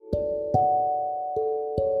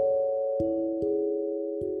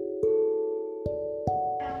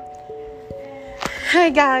Hey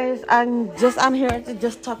guys, I'm here to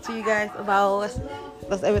just talk to you guys about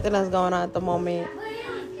what's everything that's going on at the moment.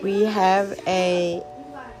 We have a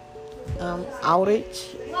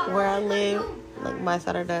outage where I live, like my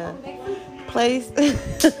side of the place,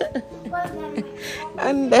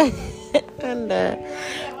 and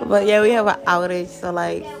but yeah, we have an outage. So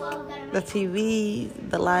like the TV,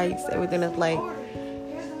 the lights, everything is like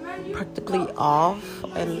practically off,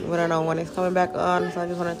 and we don't know when it's coming back on. So I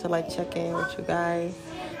just wanted to like check in with you guys,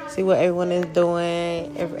 see what everyone is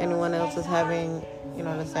doing, if anyone else is having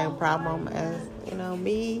the same problem as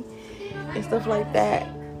me and stuff like that.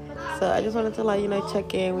 So I just wanted to like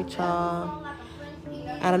check in with y'all.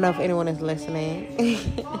 I don't know if anyone is listening.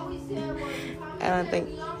 I don't think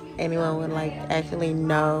anyone would like actually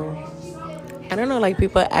know. I don't know like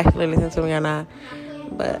people actually listen to me or not.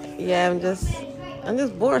 But yeah, I'm just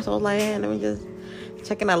bored. So I was like, hey, let me just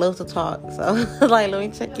check in. I love to talk. So like, let me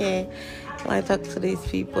check in. Like talk to these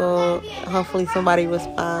people. Hopefully somebody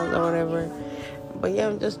responds or whatever. But yeah,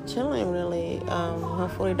 I'm just chilling really.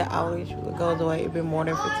 Hopefully the outage goes away. It's been more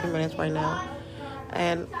than 15 minutes right now.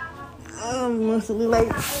 And mostly like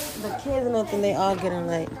the kids and everything, they all getting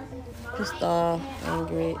like pissed off,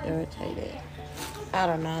 angry, irritated. I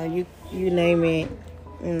don't know. You name it,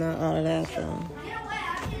 all of that. So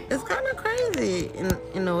it's kind of crazy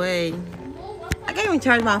in a way. I can't even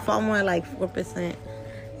charge my phone more like 4%,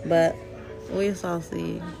 but we shall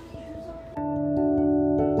see.